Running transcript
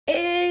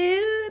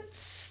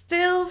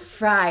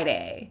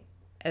Friday,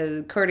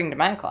 according to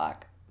my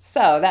clock.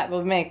 So that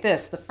will make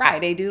this the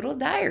Friday Doodle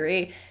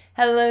Diary.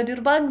 Hello,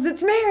 Doodlebugs,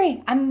 it's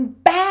Mary. I'm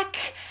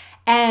back.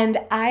 And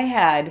I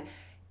had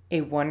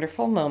a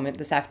wonderful moment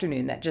this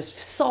afternoon that just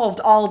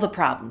solved all the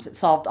problems. It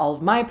solved all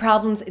of my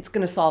problems. It's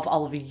going to solve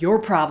all of your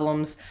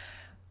problems,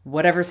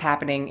 whatever's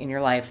happening in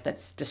your life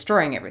that's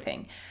destroying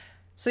everything.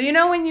 So you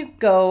know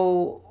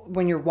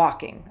when you're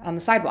walking on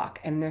the sidewalk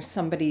and there's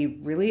somebody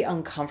really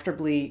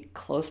uncomfortably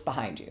close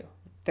behind you.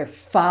 They're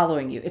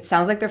following you. It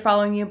sounds like they're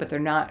following you, but they're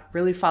not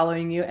really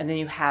following you. And then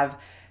you have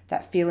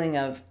that feeling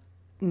of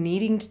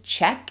needing to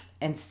check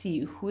and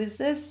see who is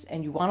this,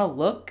 and you want to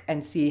look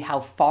and see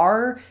how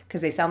far, because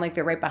they sound like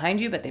they're right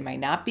behind you, but they might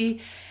not be.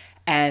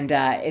 And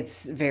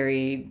it's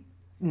very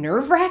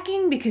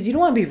nerve-wracking because you don't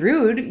want to be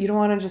rude. You don't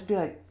want to just be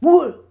like,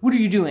 what are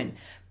you doing?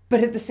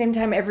 But at the same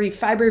time, every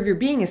fiber of your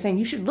being is saying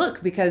you should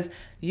look because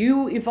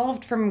you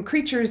evolved from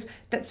creatures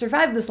that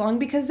survived this long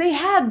because they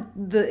had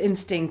the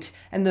instinct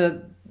and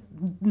the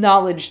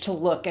knowledge to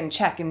look and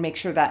check and make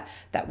sure that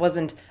that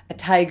wasn't a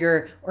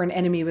tiger or an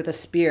enemy with a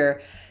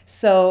spear.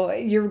 So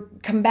you're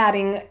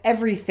combating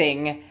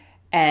everything.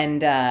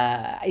 And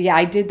yeah,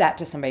 I did that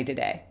to somebody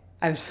today.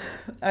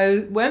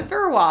 I went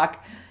for a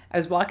walk. I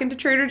was walking to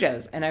Trader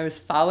Joe's and I was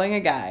following a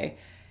guy,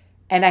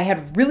 and I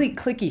had really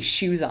clicky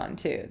shoes on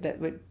too that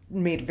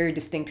made a very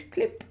distinct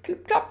clip,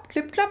 clip, clop,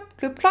 clip, clop,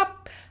 clip,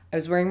 clop. I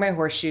was wearing my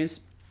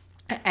horseshoes,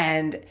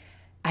 and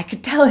I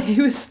could tell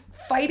he was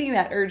fighting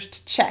that urge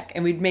to check,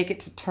 and we'd make it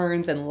to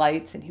turns and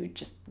lights, and he would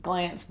just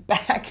glance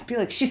back and be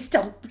like, she's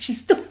still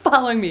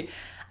following me.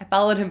 I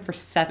followed him for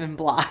 7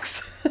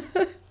 blocks.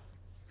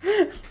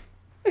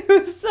 It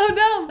was so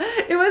dumb.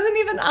 It wasn't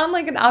even on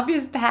like an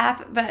obvious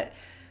path that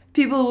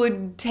people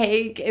would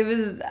take. It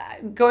was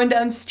going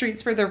down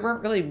streets where there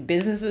weren't really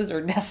businesses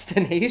or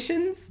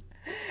destinations.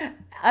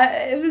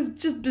 It was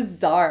just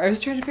bizarre. I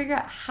was trying to figure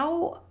out,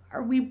 how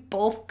are we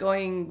both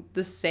going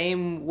the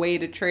same way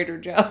to Trader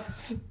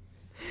Joe's?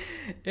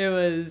 It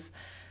was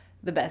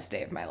the best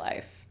day of my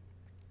life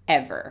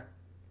ever.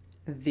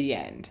 The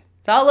end.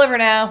 It's all over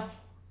now.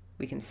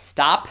 We can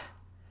stop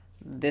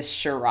this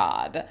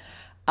charade.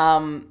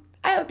 I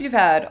hope you've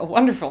had a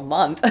wonderful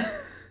month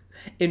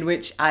in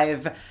which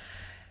I've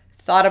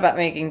thought about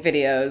making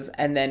videos,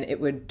 and then it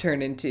would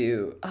turn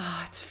into,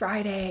 oh, it's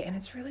Friday and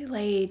it's really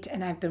late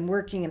and I've been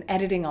working and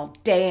editing all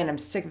day and I'm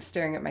sick of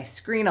staring at my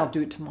screen. I'll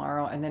do it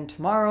tomorrow. And then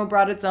tomorrow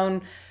brought its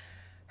own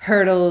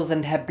hurdles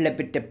and blah,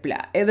 blah, blah,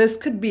 blah. This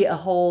could be a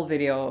whole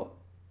video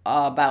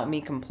about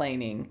me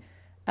complaining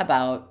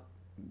about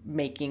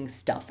making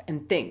stuff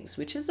and things,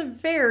 which is a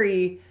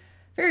very,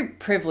 very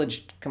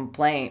privileged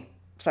complaint.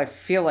 So I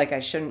feel like I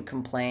shouldn't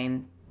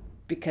complain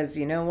because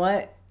you know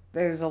what?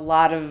 There's a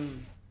lot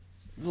of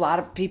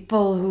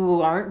people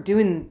who aren't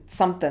doing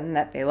something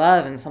that they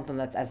love and something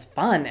that's as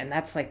fun. And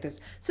that's like it's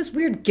this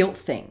weird guilt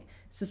thing.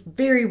 It's this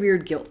very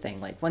weird guilt thing.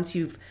 Like once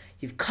you've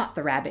caught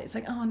the rabbit, it's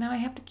like, oh, now I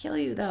have to kill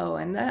you though.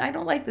 And I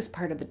don't like this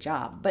part of the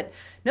job, but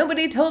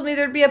nobody told me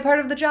there'd be a part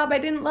of the job I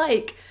didn't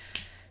like.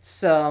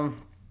 So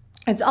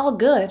it's all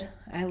good.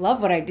 I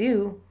love what I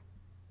do,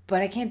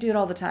 but I can't do it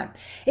all the time.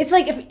 It's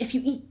like if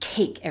you eat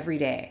cake every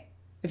day,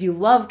 if you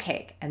love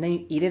cake and then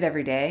you eat it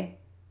every day,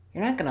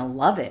 you're not going to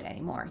love it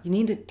anymore. You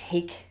need to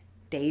take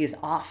days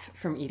off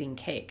from eating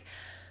cake.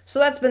 So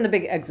that's been the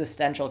big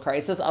existential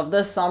crisis of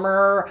the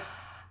summer.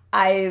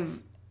 I've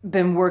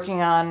been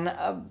working on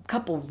a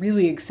couple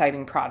really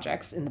exciting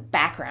projects in the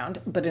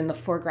background, but in the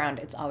foreground,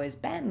 it's always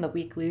been the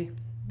weekly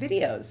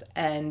videos.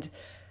 And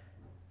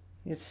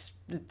it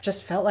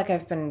just felt like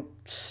I've been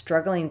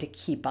struggling to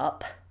keep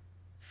up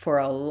for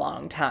a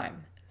long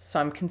time. So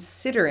I'm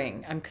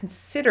considering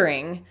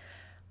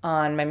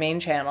on my main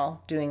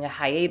channel doing a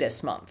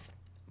hiatus month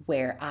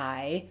where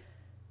I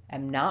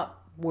am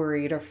not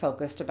worried or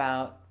focused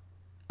about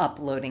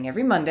uploading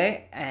every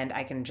Monday, and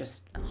I can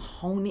just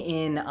hone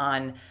in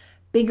on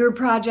bigger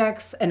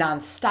projects and on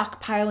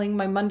stockpiling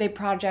my Monday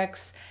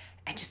projects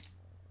and just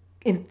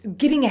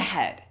getting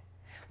ahead,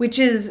 which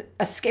is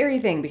a scary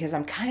thing because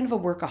I'm kind of a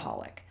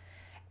workaholic.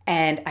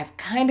 And I've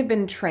kind of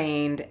been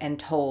trained and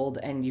told,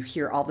 and you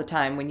hear all the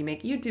time when you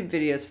make YouTube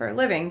videos for a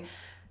living,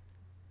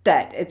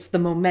 that it's the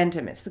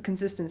momentum, it's the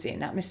consistency and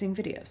not missing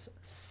videos.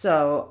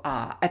 So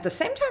at the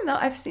same time though,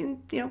 I've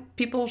seen,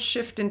 people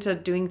shift into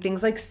doing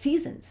things like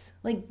seasons,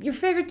 like your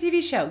favorite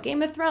TV show,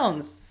 Game of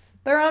Thrones.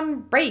 They're on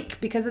break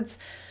because it's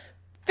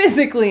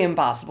physically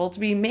impossible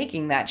to be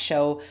making that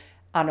show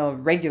on a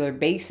regular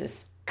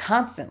basis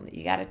constantly.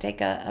 You got to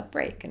take a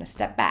break and a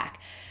step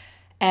back.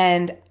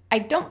 And I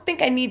don't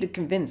think I need to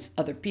convince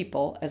other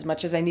people as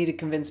much as I need to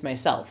convince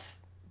myself.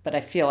 But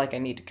I feel like I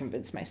need to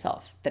convince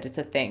myself that it's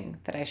a thing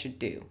that I should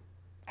do.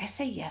 I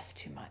say yes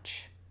too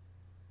much.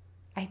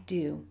 I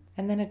do.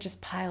 And then it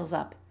just piles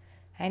up.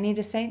 I need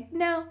to say,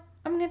 no,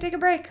 I'm going to take a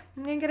break.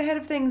 I'm going to get ahead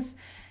of things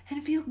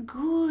and feel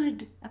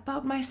good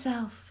about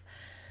myself.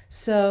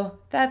 So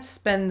that's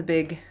been the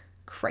big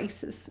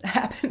crisis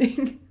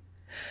happening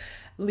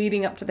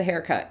leading up to the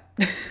haircut.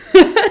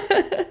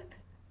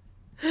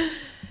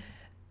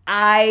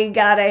 I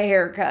got a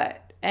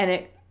haircut and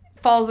it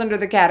falls under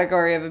the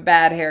category of a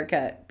bad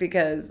haircut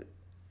because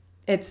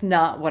it's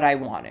not what I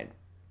wanted.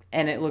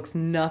 And it looks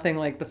nothing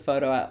like the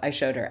photo I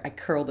showed her. I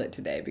curled it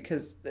today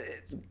because,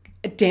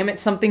 damn it,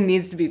 something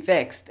needs to be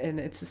fixed. And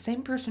it's the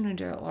same person who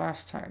did it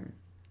last time.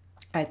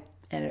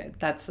 And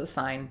that's a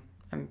sign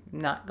I'm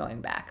not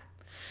going back.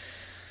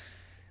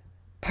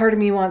 Part of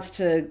me wants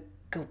to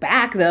go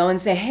back, though, and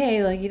say,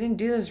 hey, like, you didn't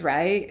do this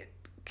right.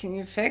 Can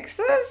you fix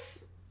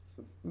this?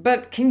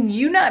 But can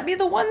you not be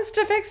the ones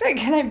to fix it?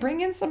 Can I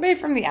bring in somebody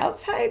from the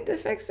outside to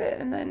fix it?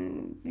 And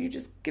then you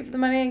just give the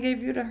money I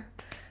gave you to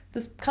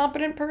this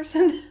competent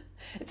person?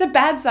 It's a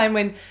bad sign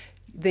when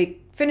they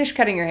finish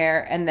cutting your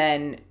hair and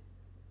then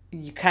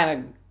you kind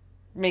of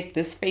make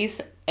this face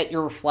at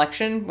your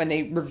reflection when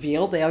they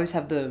reveal. They always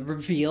have the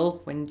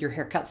reveal when your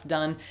haircut's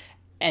done.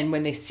 And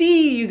when they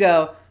see you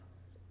go,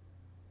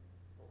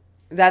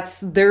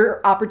 that's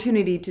their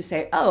opportunity to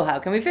say, oh, how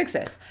can we fix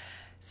this?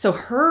 So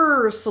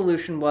her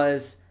solution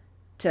was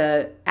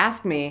to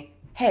ask me,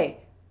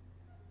 hey,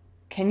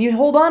 can you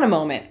hold on a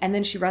moment? And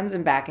then she runs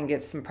him back and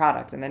gets some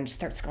product and then just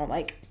starts going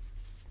like,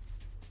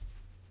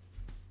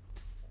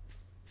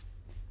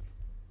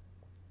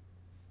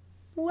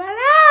 voila!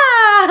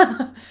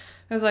 I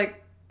was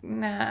like,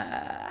 nah,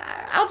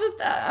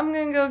 I'm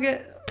going to go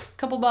get a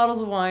couple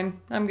bottles of wine.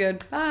 I'm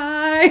good.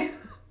 Bye.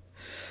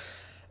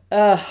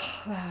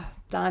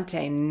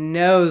 Dante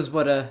knows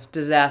what a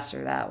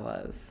disaster that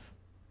was.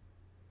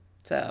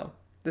 So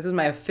this is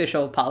my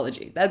official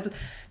apology. That's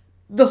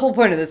the whole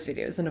point of this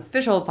video, is an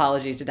official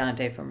apology to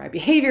Dante for my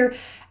behavior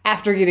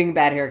after getting a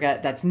bad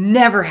haircut. That's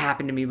never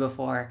happened to me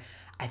before.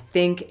 I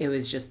think it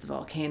was just the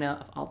volcano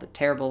of all the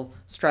terrible,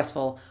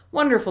 stressful,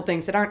 wonderful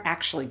things that aren't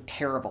actually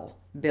terrible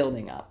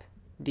building up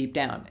deep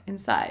down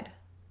inside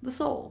the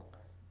soul.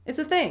 It's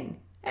a thing.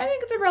 I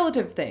think it's a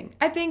relative thing.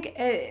 I think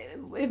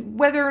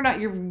whether or not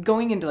you're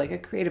going into like a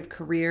creative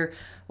career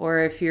or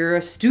if you're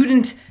a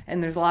student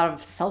and there's a lot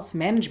of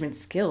self-management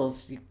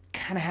skills, you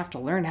kind of have to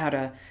learn how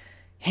to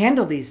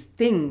handle these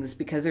things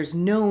because there's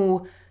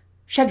no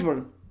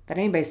schedule that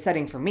anybody's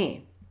setting for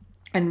me.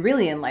 And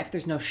really in life,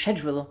 there's no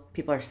schedule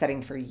people are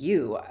setting for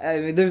you. I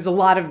mean, there's a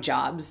lot of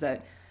jobs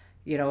that,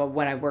 you know,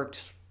 when I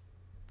worked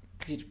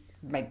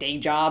my day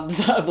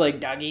jobs of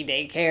like doggy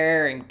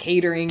daycare and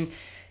catering,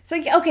 it's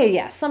like, okay,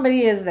 yeah,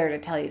 somebody is there to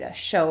tell you to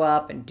show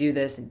up and do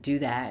this and do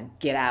that and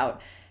get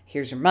out.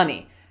 Here's your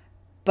money.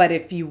 But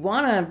if you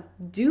want to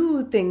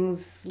do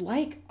things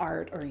like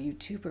art or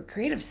YouTube or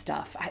creative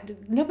stuff,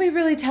 nobody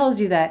really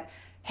tells you that,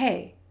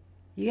 hey,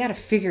 you got to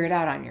figure it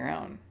out on your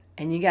own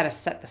and you got to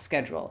set the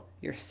schedule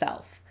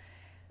yourself,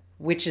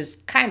 which is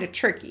kind of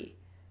tricky.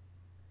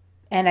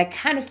 And I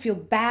kind of feel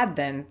bad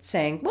then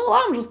saying, well,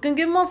 I'm just going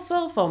to give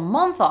myself a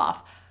month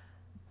off,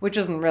 which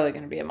isn't really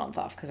going to be a month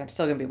off because I'm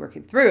still going to be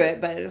working through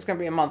it, but it's going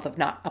to be a month of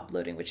not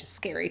uploading, which is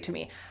scary to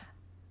me.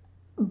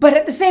 But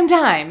at the same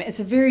time, it's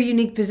a very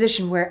unique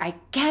position where I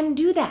can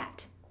do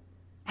that.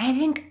 And I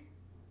think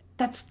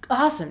that's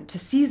awesome to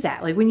seize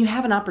that. Like when you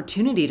have an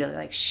opportunity to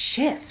like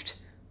shift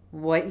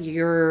what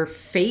your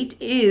fate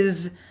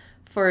is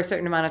for a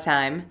certain amount of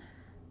time,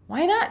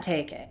 why not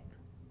take it?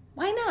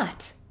 Why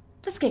not?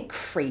 Let's get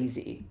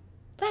crazy.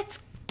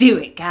 Let's do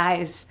it,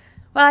 guys.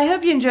 Well, I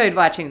hope you enjoyed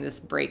watching this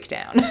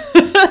breakdown.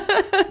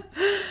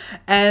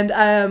 And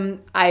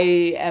I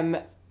am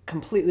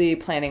completely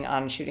planning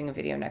on shooting a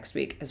video next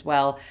week as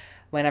well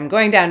when I'm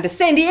going down to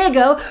San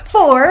Diego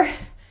for,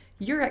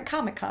 you're at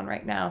Comic-Con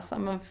right now,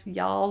 some of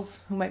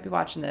y'alls who might be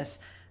watching this.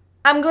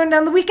 I'm going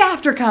down the week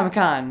after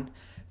Comic-Con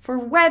for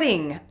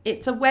wedding.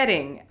 It's a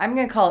wedding. I'm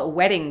going to call it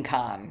Wedding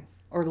Con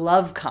or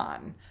Love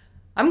Con.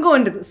 I'm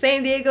going to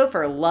San Diego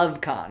for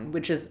Love Con,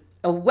 which is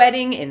a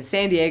wedding in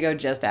San Diego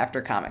just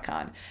after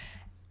Comic-Con.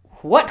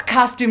 What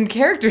costume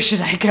character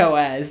should I go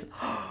as?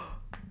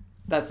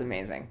 That's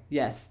amazing.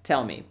 Yes,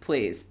 tell me,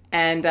 please.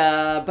 And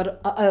but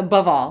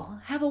above all,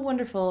 have a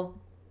wonderful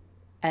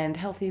and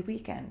healthy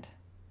weekend.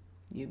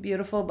 You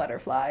beautiful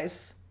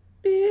butterflies.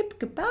 Beep,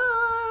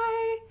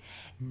 goodbye.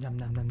 Nom,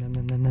 nom, nom, nom,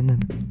 nom, nom, nom,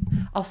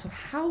 nom. Also,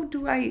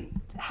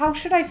 how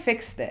should I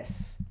fix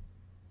this?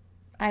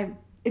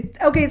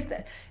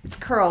 It's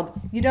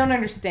curled. You don't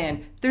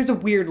understand. There's a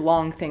weird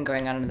long thing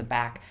going on in the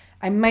back.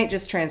 I might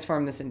just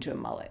transform this into a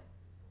mullet.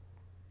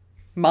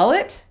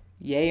 Mullet?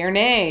 Yay or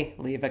nay?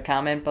 Leave a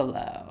comment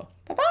below.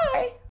 Bye-bye.